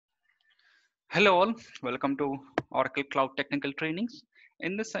Hello all, welcome to Oracle Cloud Technical Trainings.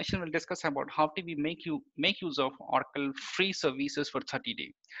 In this session, we'll discuss about how do we make use of Oracle free services for 30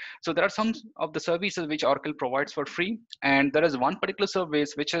 days. So there are some of the services which Oracle provides for free, and there is one particular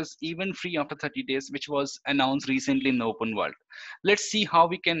service which is even free after 30 days, which was announced recently in the open world. Let's see how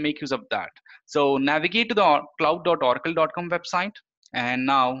we can make use of that. So navigate to the cloud.oracle.com website, and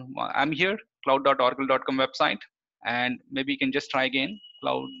now I'm here, cloud.oracle.com website, and maybe you can just try again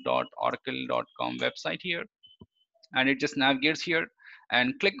cloud.oracle.com website here, and it just navigates here,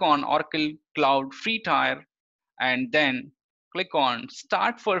 and click on Oracle Cloud free tier, and then click on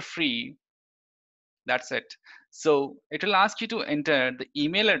start for free. That's it. So it will ask you to enter the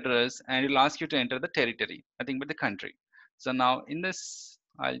email address, and it will ask you to enter the territory, nothing but the country. So now in this,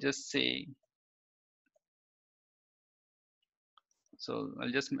 I'll just say, so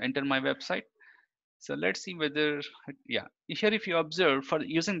I'll just enter my website. So let's see whether, yeah, here if you observe, for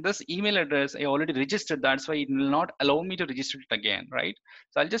using this email address, I already registered. That's why it will not allow me to register it again, right?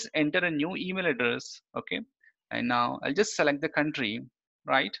 So I'll just enter a new email address, okay? And now I'll just select the country,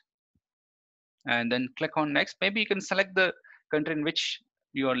 right? And then click on next. Maybe you can select the country in which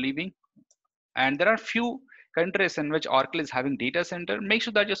you are living. And there are few countries in which Oracle is having data center. Make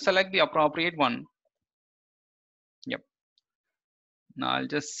sure that you select the appropriate one. Yep. Now I'll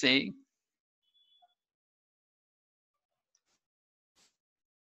just say,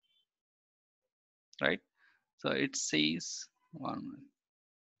 right? So it says one.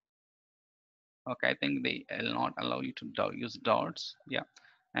 Okay, I think they will not allow you to use dots. Yeah.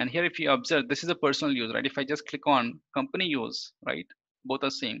 And here, if you observe, this is a personal use, right? If I just click on company use, right? Both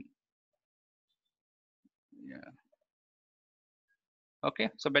are same. Yeah. Okay.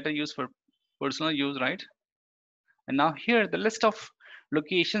 So better use for personal use, right? And now here, the list of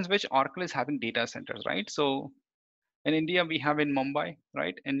locations which Oracle is having data centers, right? So in India, we have in Mumbai,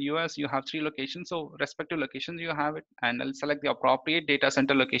 right? In US, you have 3 locations. So respective locations, you have it. And I'll select the appropriate data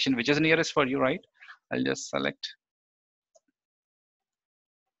center location, which is nearest for you, right? I'll just select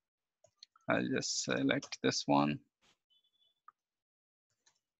this one.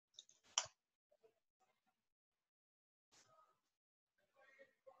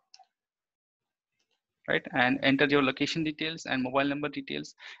 Right, and enter your location details and mobile number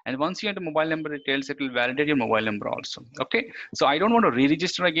details. And once you enter mobile number details, it will validate your mobile number also. Okay, so I don't want to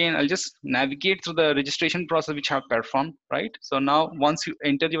re-register again. I'll just navigate through the registration process which I have performed, right? So now once you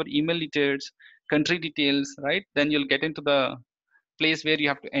enter your email details, country details, right, then you'll get into the place where you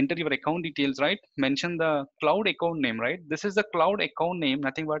have to enter your account details, right? Mention the cloud account name, right? This is the cloud account name,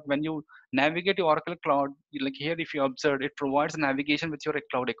 nothing but when you navigate to Oracle Cloud, like here, if you observe, it provides navigation with your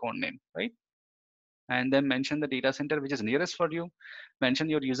cloud account name, right? And then mention the data center which is nearest for you. Mention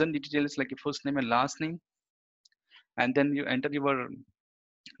your user details like your first name and last name, and then you enter your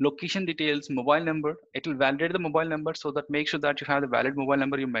location details, mobile number. It will validate the mobile number, so that make sure that you have the valid mobile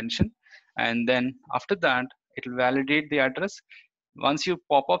number you mentioned. And then after that, it will validate the address. Once it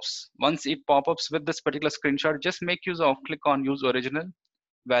pop-ups with this particular screenshot, just make use of, click on use original,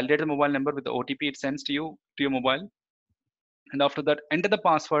 validate the mobile number with the OTP it sends to you to your mobile. And after that, enter the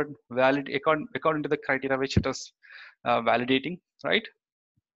password valid according to the criteria which it is validating, right?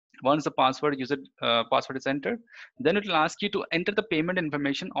 Once the password is entered, then it will ask you to enter the payment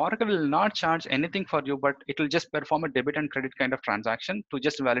information. Oracle will not charge anything for you, but it will just perform a debit and credit kind of transaction to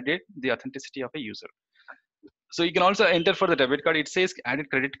just validate the authenticity of a user. So you can also enter for the debit card. It says added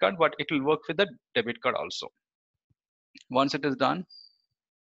credit card, but it will work with the debit card also. Once it is done,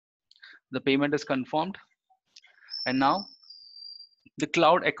 the payment is confirmed, and now the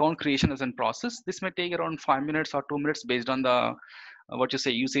cloud account creation is in process. This may take around 5 minutes or 2 minutes based on the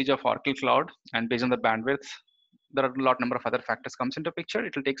usage of Oracle Cloud, and based on the bandwidth. There are a lot number of other factors comes into picture.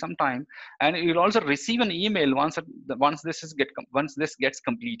 It will take some time, and you'll also receive an email once this gets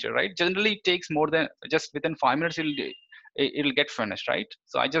completed, right? Generally, it takes more than just within 5 minutes. It'll get finished, right?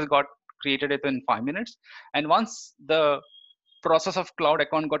 So I just got created it in 5 minutes, and once the process of cloud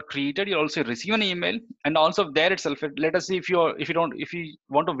account got created, you also receive an email. And also there itself, let us see, if you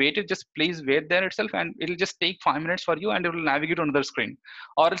want to wait it, just please wait there itself, and it'll just take 5 minutes for you, and it will navigate on another screen.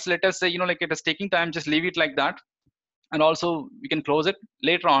 Or else, let us say, like it is taking time, just leave it like that. And also we can close it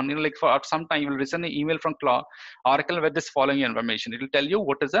later on, like for some time, you will receive an email from Oracle with this following information. It will tell you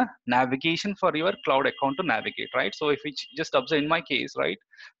what is the navigation for your cloud account to navigate, right? So if we just observe in my case, right,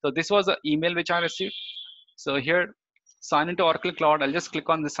 so this was an email which I received. So here, sign into Oracle Cloud. I'll just click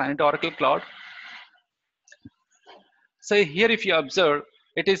on the sign into Oracle Cloud. So here, if you observe,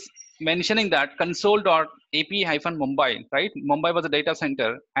 it is mentioning that console.ap-mumbai, right? Mumbai was a data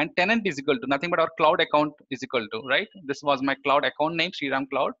center, and tenant is equal to nothing but our cloud account is equal to, right? This was my cloud account name, Sriram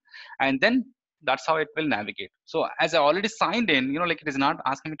Cloud. And then That's how it will navigate. So as I already signed in, like it is not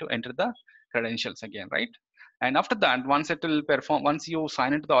asking me to enter the credentials again, right? And after that, once it will perform, once you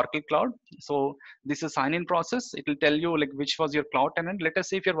sign into the Oracle Cloud, so this is sign in process. It will tell you like which was your cloud tenant. Let us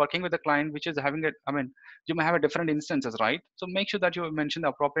say if you're working with a client which is having a, I mean, you may have a different instances, right? So make sure that you mention the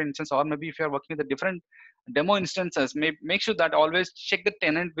appropriate instance, or maybe if you're working with a different demo instances, make sure that always check the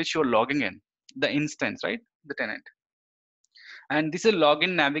tenant which you're logging in, the instance, right? The tenant. And this is a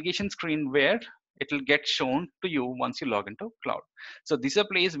login navigation screen where it will get shown to you once you log into cloud. So this is a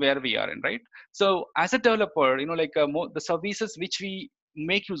place where we are in, right? So as a developer, like the services which we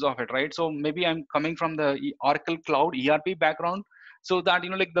make use of it, right? So maybe I'm coming from the Oracle Cloud ERP background, so that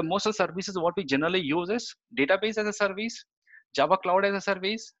like the most of the services what we generally use is database as a service, Java Cloud as a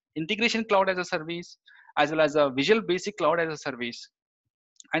service, integration cloud as a service, as well as a Visual Basic Cloud as a service.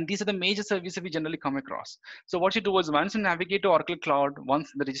 And these are the major services we generally come across. So what you do is once you navigate to Oracle Cloud,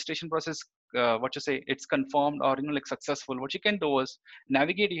 once the registration process, what you say, it's confirmed or like successful, what you can do is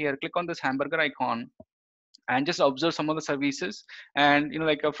navigate here, click on this hamburger icon, and just observe some of the services. And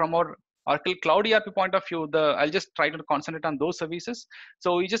like from our Oracle Cloud ERP point of view, I'll just try to concentrate on those services.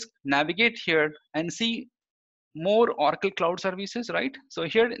 So you just navigate here and see more Oracle Cloud services, right? So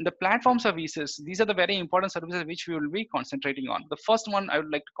here in the platform services, these are the very important services which we will be concentrating on. The first one I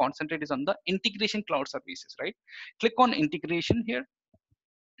would like to concentrate is on the integration cloud services, right? Click on integration here.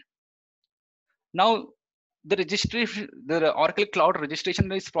 Now the registration, the Oracle Cloud registration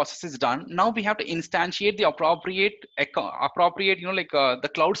process is done. Now we have to instantiate the appropriate, the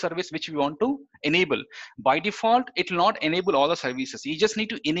cloud service which we want to enable. By default, it will not enable all the services. You just need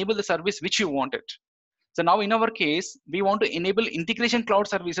to enable the service which you want it. So now in our case, we want to enable integration cloud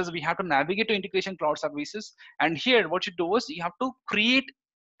services. We have to navigate to integration cloud services. And here what you do is you have to create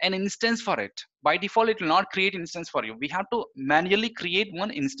an instance for it. By default, it will not create instance for you. We have to manually create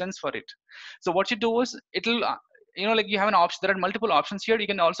one instance for it. So what you do is it will, like you have an option, there are multiple options here. You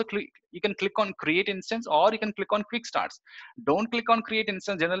can also click on create instance, or you can click on quick starts. Don't click on create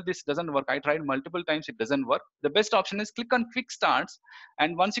instance. Generally, this doesn't work. I tried multiple times. It doesn't work. The best option is click on quick starts.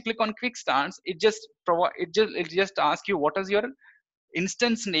 And once you click on quick starts, it just asks you what is your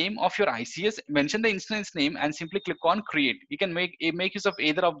instance name of your ICS. Mention the instance name and simply click on create. You can make use of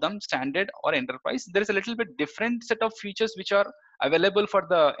either of them, standard or enterprise. There is a little bit different set of features which are available for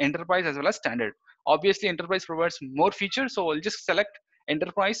the enterprise as well as standard. Obviously enterprise provides more features, so I'll just select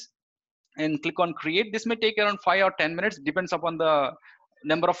enterprise and click on create. This may take around 5 or 10 minutes, depends upon the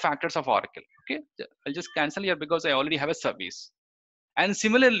number of factors of Oracle. Okay, I'll just cancel here because I already have a service. And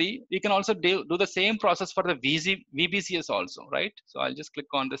similarly, you can also do the same process for the VBCS also, right? So I'll just click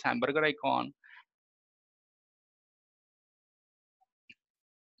on this hamburger icon,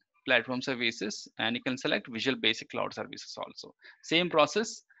 platform services, and you can select Visual Basic Cloud Services also. Same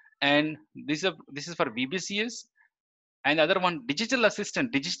process. And this is for VBCS. And the other one, digital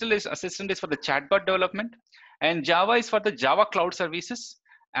assistant. Digital assistant is for the chatbot development, and Java is for the Java Cloud Services.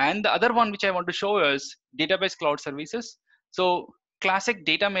 And the other one which I want to show is database cloud services. So classic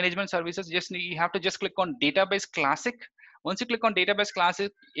data management services, you have to just click on database classic. Once you click on database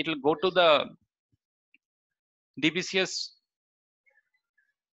classic, it will go to the DBCS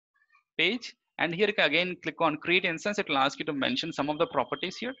page. And here you can again click on create instance. It will ask you to mention some of the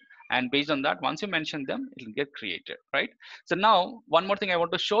properties here. And based on that, once you mention them, it will get created, right? So now one more thing I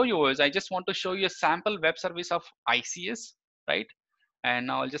want to show you is I just want to show you a sample web service of ICS, right? And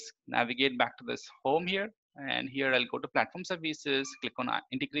now I'll just navigate back to this home here. And here I'll go to platform services, click on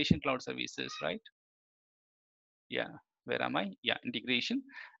integration cloud services, right? Yeah, where am I? Yeah, integration.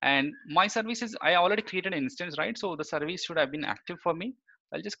 And my services, I already created an instance, right? So the service should have been active for me.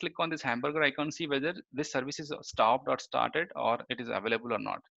 I'll just click on this hamburger icon, see whether this service is stopped or started or it is available or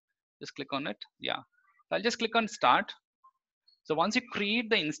not. Just click on it. Yeah, I'll just click on start. So once you create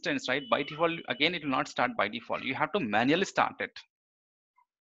the instance, right, by default, again, it will not start by default. You have to manually start it.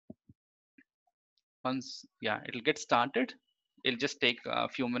 Once, yeah, it'll get started. It'll just take a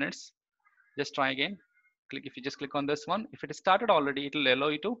few minutes. Just try again. If you just click on this one, if it is started already, it will allow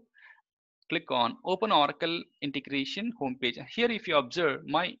you to click on open Oracle integration homepage. Here, if you observe,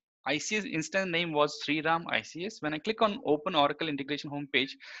 my ICS instance name was Sriram ICS. When I click on open Oracle integration homepage,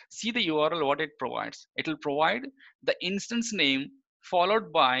 see the URL, what it provides. It will provide the instance name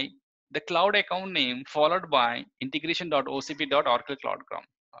followed by the cloud account name followed by integration.ocp.oraclecloud.com.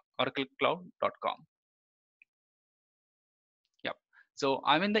 oraclecloud.com. Yep. So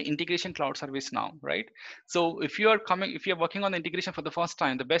I'm in the integration cloud service now, right? So if you're working on the integration for the first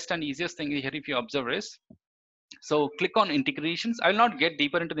time, the best and easiest thing here, if you observe, is so click on integrations. I will not get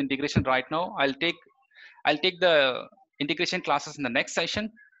deeper into the integration right now. I'll take the integration classes in the next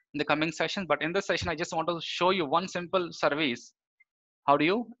session. in the coming session, but in this session, I just want to show you one simple service. How do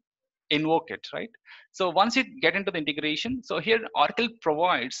you invoke it, right? So once you get into the integration, so here Oracle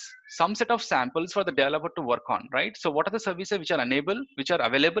provides some set of samples for the developer to work on, right? So what are the services which are enabled, which are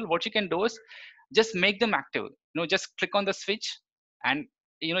available? What you can do is just make them active. Just click on the switch, and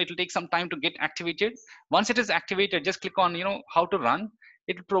it will take some time to get activated. Once it is activated, just click on how to run.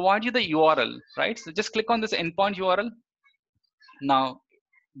 It will provide you the URL, right? So just click on this endpoint URL. Now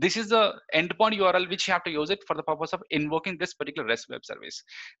this is the endpoint URL which you have to use it for the purpose of invoking this particular REST web service.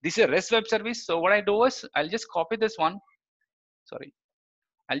 This is a REST web service. So what I do is I'll just copy this one. Sorry,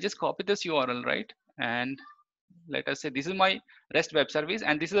 I'll just copy this URL, right? And let us say this is my REST web service,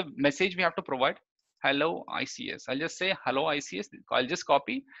 and this is a message we have to provide. Hello ICS. I'll just say hello ICS. I'll just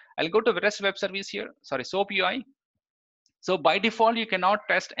copy. I'll go to REST web service here. Sorry, SOAP UI. So by default, you cannot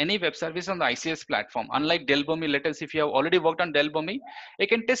test any web service on the ICS platform. Unlike Delbumi, let us, if you have already worked on Delbumi, you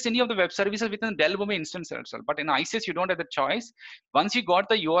can test any of the web services within the Delbumi instance itself. But in ICS, you don't have the choice. Once you got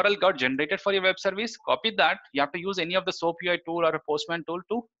the URL got generated for your web service, copy that. You have to use any of the SOAP UI tool or a Postman tool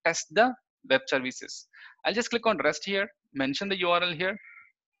to test the web services. I'll just click on REST here, mention the URL here,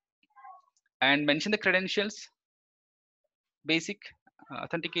 and mention the credentials, basic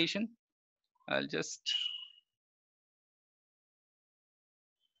authentication. I'll just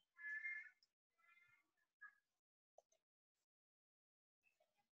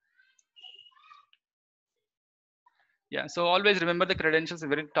yeah, so always remember the credentials is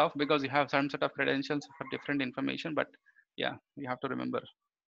very tough because you have some set of credentials for different information, but yeah, you have to remember.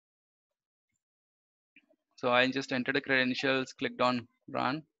 So I just entered the credentials, clicked on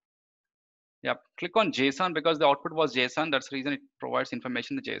run. Yeah, click on JSON because the output was JSON. That's the reason it provides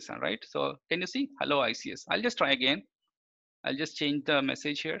information in JSON, right? So can you see hello ICS? I'll just try again. I'll just change the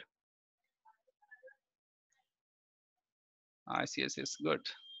message here. ICS is good.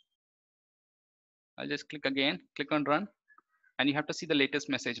 I'll just click again, click on run, and you have to see the latest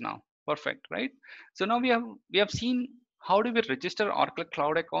message now. Perfect, right? So now we have seen how do we register Oracle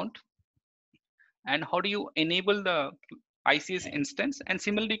Cloud account, and how do you enable the ICS instance, and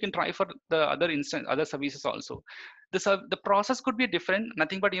similarly you can try for the other instance, other services also. The process could be different,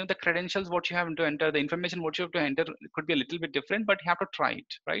 nothing but the credentials what you have to enter, the information what you have to enter could be a little bit different, but you have to try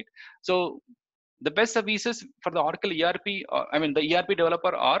it, right? So the best services for the Oracle ERP, I mean the ERP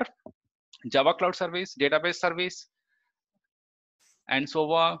developer, are Java Cloud Service, Database Service, and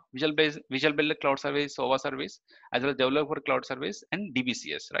SOA, Visual Builder Cloud Service, SOA Service, as well as Developer Cloud Service, and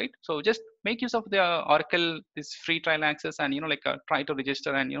DBCS, right? So just make use of the Oracle, this free trial access, and try to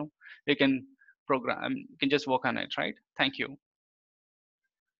register, and you can program, you can just work on it, right? Thank you.